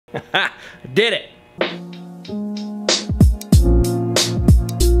Did it.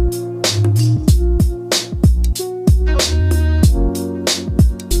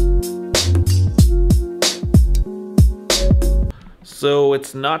 So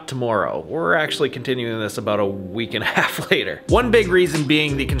it's not tomorrow. We're actually continuing this about a week and a half later. One big reason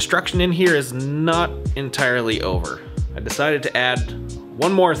being the construction in here is not entirely over. I decided to add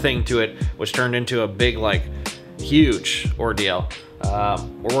one more thing to it, which turned into a big, like, huge ordeal.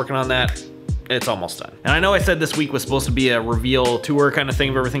 We're working on that. It's almost done. And I know I said this week was supposed to be a reveal tour kind of thing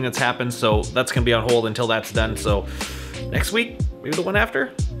of everything that's happened, so that's gonna be on hold until that's done. So next week, maybe the one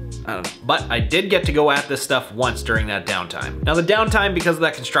after? I don't know. But I did get to go at this stuff once during that downtime. Now the downtime because of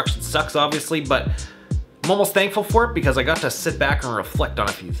that construction sucks obviously, but I'm almost thankful for it because I got to sit back and reflect on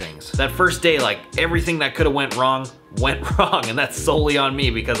a few things. That first day, like everything that could have went wrong, and that's solely on me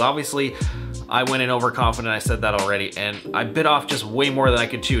because obviously I went in overconfident, I said that already, and I bit off just way more than I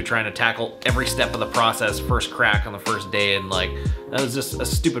could chew trying to tackle every step of the process, first crack on the first day, and like, that was just a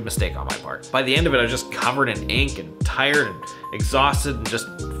stupid mistake on my part. By the end of it, I was just covered in ink and tired and exhausted and just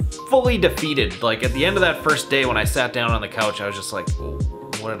fully defeated. Like at the end of that first day when I sat down on the couch, I was just like,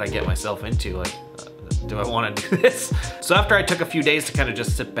 what did I get myself into? Like, do I want to do this? So after I took a few days to kind of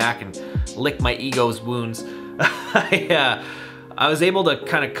just sit back and lick my ego's wounds, I was able to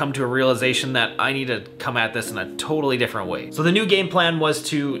kind of come to a realization that I need to come at this in a totally different way. So the new game plan was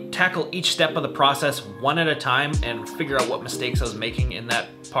to tackle each step of the process one at a time and figure out what mistakes I was making in that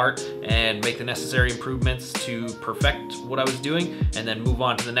part and make the necessary improvements to perfect what I was doing, and then move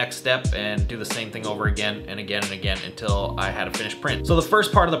on to the next step and do the same thing over again and again and again until I had a finished print. So the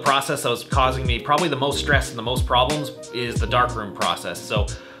first part of the process that was causing me probably the most stress and the most problems is the darkroom process. So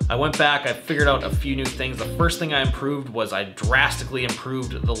I went back, I figured out a few new things. The first thing I improved was I drastically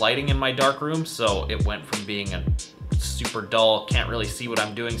improved the lighting in my darkroom. So it went from being a super dull, can't really see what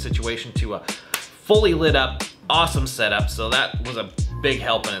I'm doing situation to a fully lit up, awesome setup. So that was a big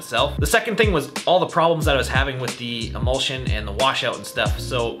help in itself. The second thing was all the problems that I was having with the emulsion and the washout and stuff.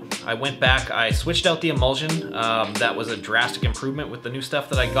 So I went back, I switched out the emulsion. That was a drastic improvement with the new stuff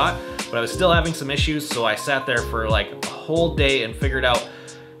that I got, but I was still having some issues. So I sat there for like a whole day and figured out,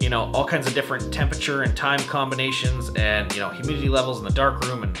 you know, all kinds of different temperature and time combinations and, you know, humidity levels in the dark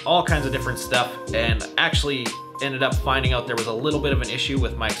room and all kinds of different stuff, and actually ended up finding out there was a little bit of an issue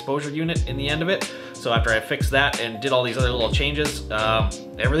with my exposure unit in the end of it. So after I fixed that and did all these other little changes,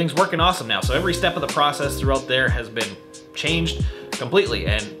 everything's working awesome now. So every step of the process throughout there has been changed completely,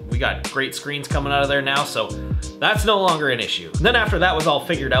 and we got great screens coming out of there now, so that's no longer an issue. And then after that was all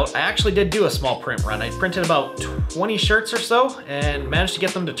figured out, I actually did do a small print run. I printed about 20 shirts or so and managed to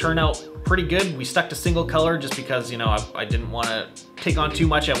get them to turn out pretty good. We stuck to single color just because, you know, I didn't want to take on too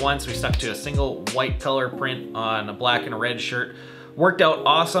much at once. We stuck to a single white color print on a black and a red shirt. Worked out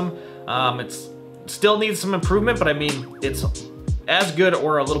awesome. It's still needs some improvement, but I mean, it's as good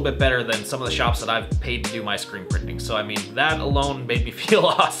or a little bit better than some of the shops that I've paid to do my screen printing. So I mean, that alone made me feel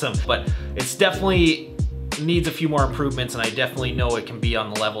awesome, but it's definitely needs a few more improvements, and I definitely know it can be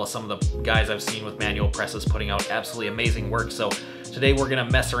on the level of some of the guys I've seen with manual presses putting out absolutely amazing work. So today we're gonna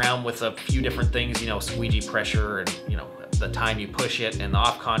mess around with a few different things, you know, squeegee pressure and, you know, the time you push it and the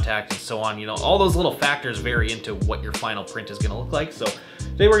off contact and so on. You know, all those little factors vary into what your final print is gonna look like. So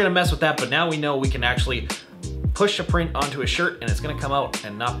today we're gonna mess with that, but now we know we can actually push a print onto a shirt and it's gonna come out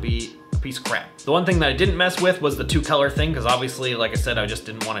and not be a piece of crap. The one thing that I didn't mess with was the 2-color thing, because obviously, like I said, I just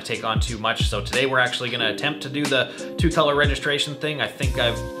didn't want to take on too much. So today we're actually gonna attempt to do the 2-color registration thing. I think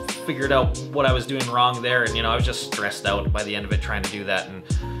I've figured out what I was doing wrong there, and you know, I was just stressed out by the end of it trying to do that, and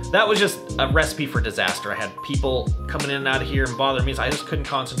that was just a recipe for disaster. I had people coming in and out of here and bothering me, so I just couldn't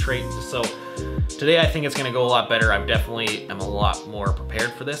concentrate. So today I think it's gonna go a lot better. I definitely am a lot more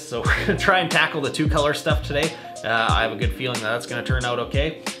prepared for this. So we're gonna try and tackle the 2-color stuff today. I have a good feeling that that's gonna turn out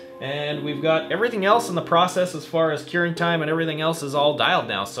okay. And we've got everything else in the process as far as curing time and everything else is all dialed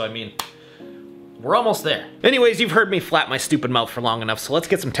now. So I mean, we're almost there. Anyways, you've heard me flap my stupid mouth for long enough, so let's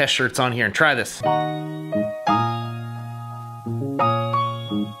get some test shirts on here and try this.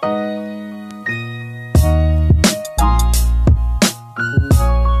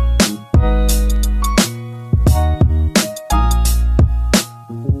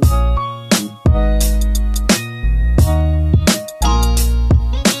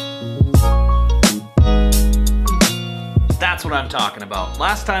 That's what I'm talking about.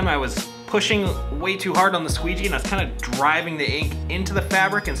 Last time I was pushing way too hard on the squeegee and I was kind of driving the ink into the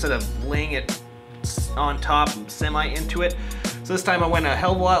fabric instead of laying it on top, semi into it. So this time I went a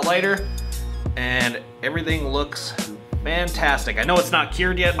hell of a lot lighter and everything looks Fantastic. I know it's not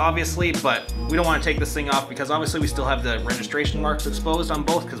cured yet, obviously, but we don't want to take this thing off because obviously we still have the registration marks exposed on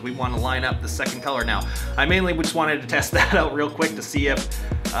both because we want to line up the second color now. I mainly just wanted to test that out real quick to see if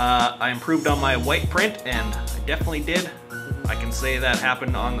I improved on my white print, and I definitely did. I can say that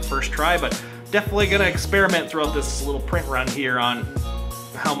happened on the first try, but definitely gonna experiment throughout this little print run here on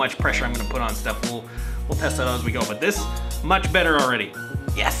how much pressure I'm gonna put on stuff. We'll test that out as we go, but this, much better already.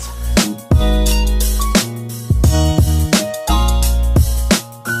 Yes!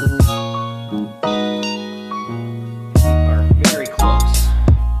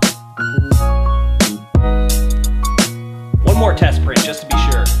 More test print just to be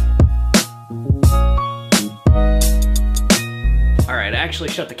sure. Alright, I actually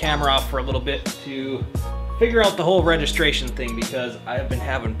shut the camera off for a little bit to figure out the whole registration thing because I have been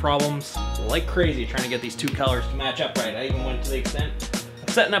having problems like crazy trying to get these two colors to match up right. I even went to the extent of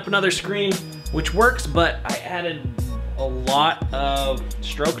setting up another screen, which works, but I added a lot of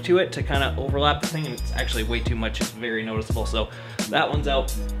stroke to it to kind of overlap the thing, and it's actually way too much. It's very noticeable. So that one's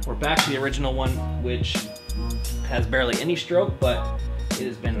out. We're back to the original one, which has barely any stroke, but it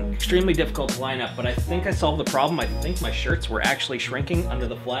has been extremely difficult to line up. But I think I solved the problem. I think my shirts were actually shrinking under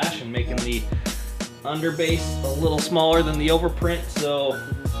the flash and making the underbase a little smaller than the overprint. So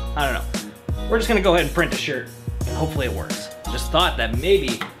I don't know. We're just gonna go ahead and print a shirt and hopefully it works. Just thought that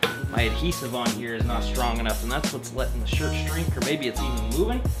maybe my adhesive on here is not strong enough and that's what's letting the shirt shrink, or maybe it's even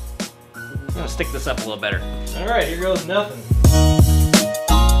moving. I'm gonna stick this up a little better. All right, here goes nothing.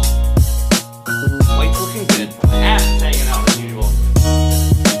 White's looking good. My ass is hanging out as usual.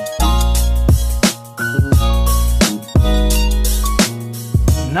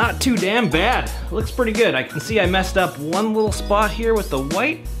 Not too damn bad. Looks pretty good. I can see I messed up one little spot here with the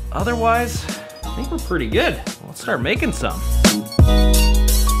white. Otherwise, I think we're pretty good. Let's start making some.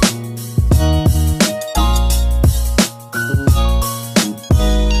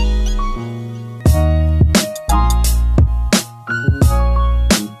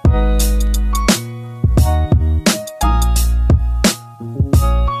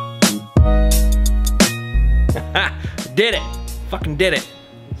 Did it. Fucking did it.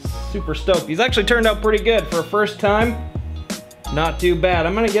 Super stoked. These actually turned out pretty good for a first time. Not too bad.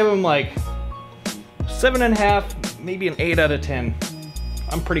 I'm gonna give them like 7.5, maybe an 8 out of 10.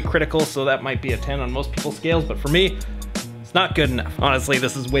 I'm pretty critical, so that might be a 10 on most people's scales, but for me, it's not good enough. Honestly,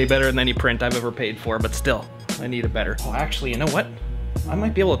 this is way better than any print I've ever paid for, but still, I need it better. Oh, actually, you know what? I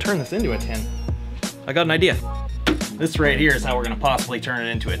might be able to turn this into a 10. I got an idea. This right here is how we're gonna possibly turn it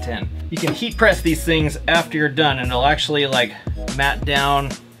into a 10. You can heat press these things after you're done and it'll actually like matte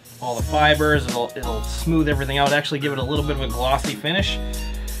down all the fibers, it'll smooth everything out, actually give it a little bit of a glossy finish.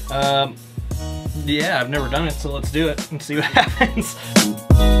 Yeah, I've never done it, so let's do it and see what happens.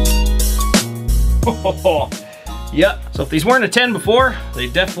 Oh, yep, so if these weren't a 10 before, they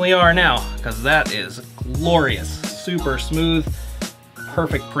definitely are now, because that is glorious. Super smooth,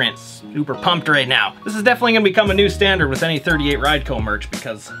 perfect print. Super pumped right now. This is definitely gonna become a new standard with any 38 Rideco merch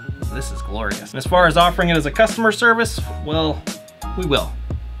because this is glorious. And as far as offering it as a customer service, well, we will.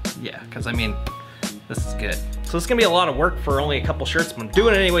 Yeah, because I mean, this is good. So it's gonna be a lot of work for only a couple shirts, but I'm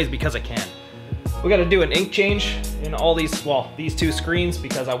doing it anyways because I can. We gotta do an ink change in all these, well, these two screens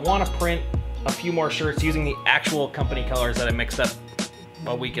because I wanna print a few more shirts using the actual company colors that I mixed up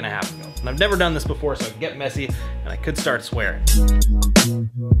a week and a half ago. And I've never done this before, so it could get messy and I could start swearing.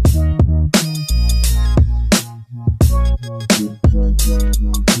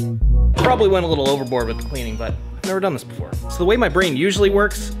 Probably went a little overboard with the cleaning, but I've never done this before. So the way my brain usually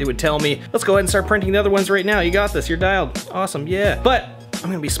works, it would tell me, let's go ahead and start printing the other ones right now. You got this, you're dialed. Awesome, yeah. But I'm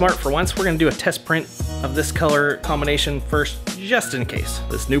gonna be smart for once. We're gonna do a test print of this color combination first, just in case.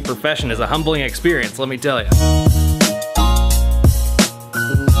 This new profession is a humbling experience, let me tell you.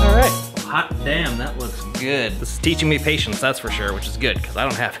 All right, hot damn, that looks good. This is teaching me patience, that's for sure, which is good, because I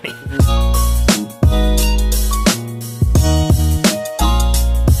don't have any.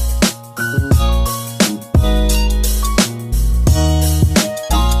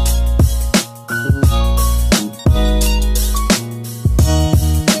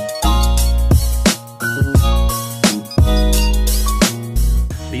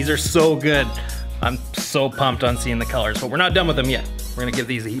 These are so good. I'm so pumped on seeing the colors, but we're not done with them yet. We're gonna give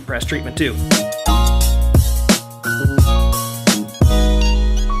these a heat press treatment too.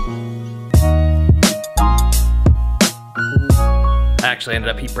 I actually ended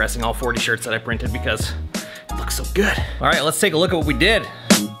up heat pressing all 40 shirts that I printed because it looks so good. All right, let's take a look at what we did.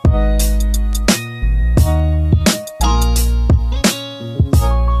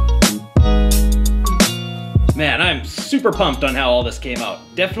 Man, I'm super pumped on how all this came out.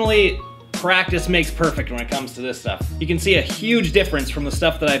 Definitely practice makes perfect when it comes to this stuff. You can see a huge difference from the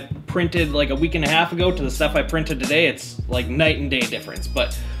stuff that I printed like a week and a half ago to the stuff I printed today. It's like night and day difference,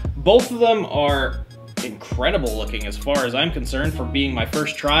 but both of them are incredible looking as far as I'm concerned for being my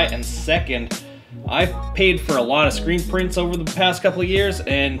first try. And second, I've paid for a lot of screen prints over the past couple of years,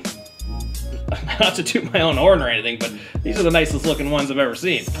 and not to toot my own horn or anything, but these are the nicest looking ones I've ever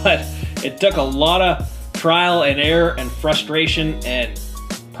seen. But it took a lot of trial and error and frustration and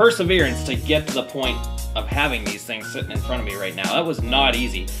perseverance to get to the point of having these things sitting in front of me right now. That was not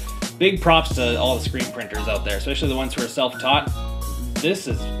easy. Big props to all the screen printers out there, especially the ones who are self-taught. This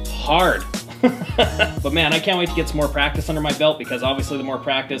is hard. But man, I can't wait to get some more practice under my belt, because obviously the more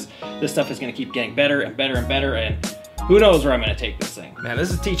practice, this stuff is going to keep getting better and better and better, and who knows where I'm going to take this thing. Man,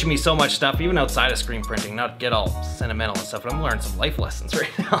 this is teaching me so much stuff, even outside of screen printing, not to get all sentimental and stuff, but I'm learning some life lessons right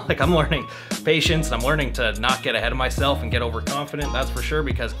now. Like, I'm learning patience, and I'm learning to not get ahead of myself and get overconfident, that's for sure,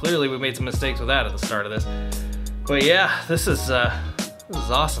 because clearly we made some mistakes with that at the start of this. But yeah, this is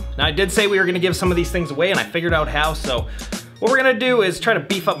awesome. Now, I did say we were going to give some of these things away, and I figured out how, so what we're gonna do is try to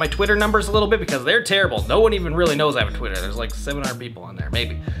beef up my Twitter numbers a little bit, because they're terrible. No one even really knows I have a Twitter. There's like 700 people on there,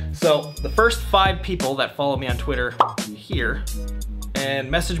 maybe. So the first 5 people that follow me on Twitter here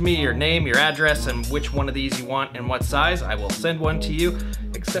and message me your name, your address, and which one of these you want and what size, I will send one to you,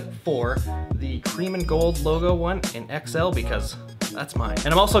 except for the cream and gold logo one in XL, because that's mine.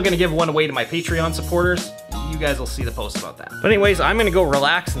 And I'm also gonna give one away to my Patreon supporters. You guys will see the post about that. But anyways, I'm gonna go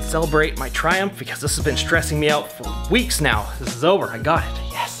relax and celebrate my triumph, because this has been stressing me out for weeks now. This is over, I got it,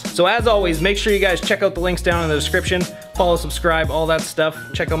 yes. So as always, make sure you guys check out the links down in the description. Follow, subscribe, all that stuff.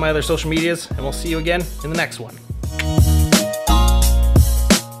 Check out my other social medias, and we'll see you again in the next one.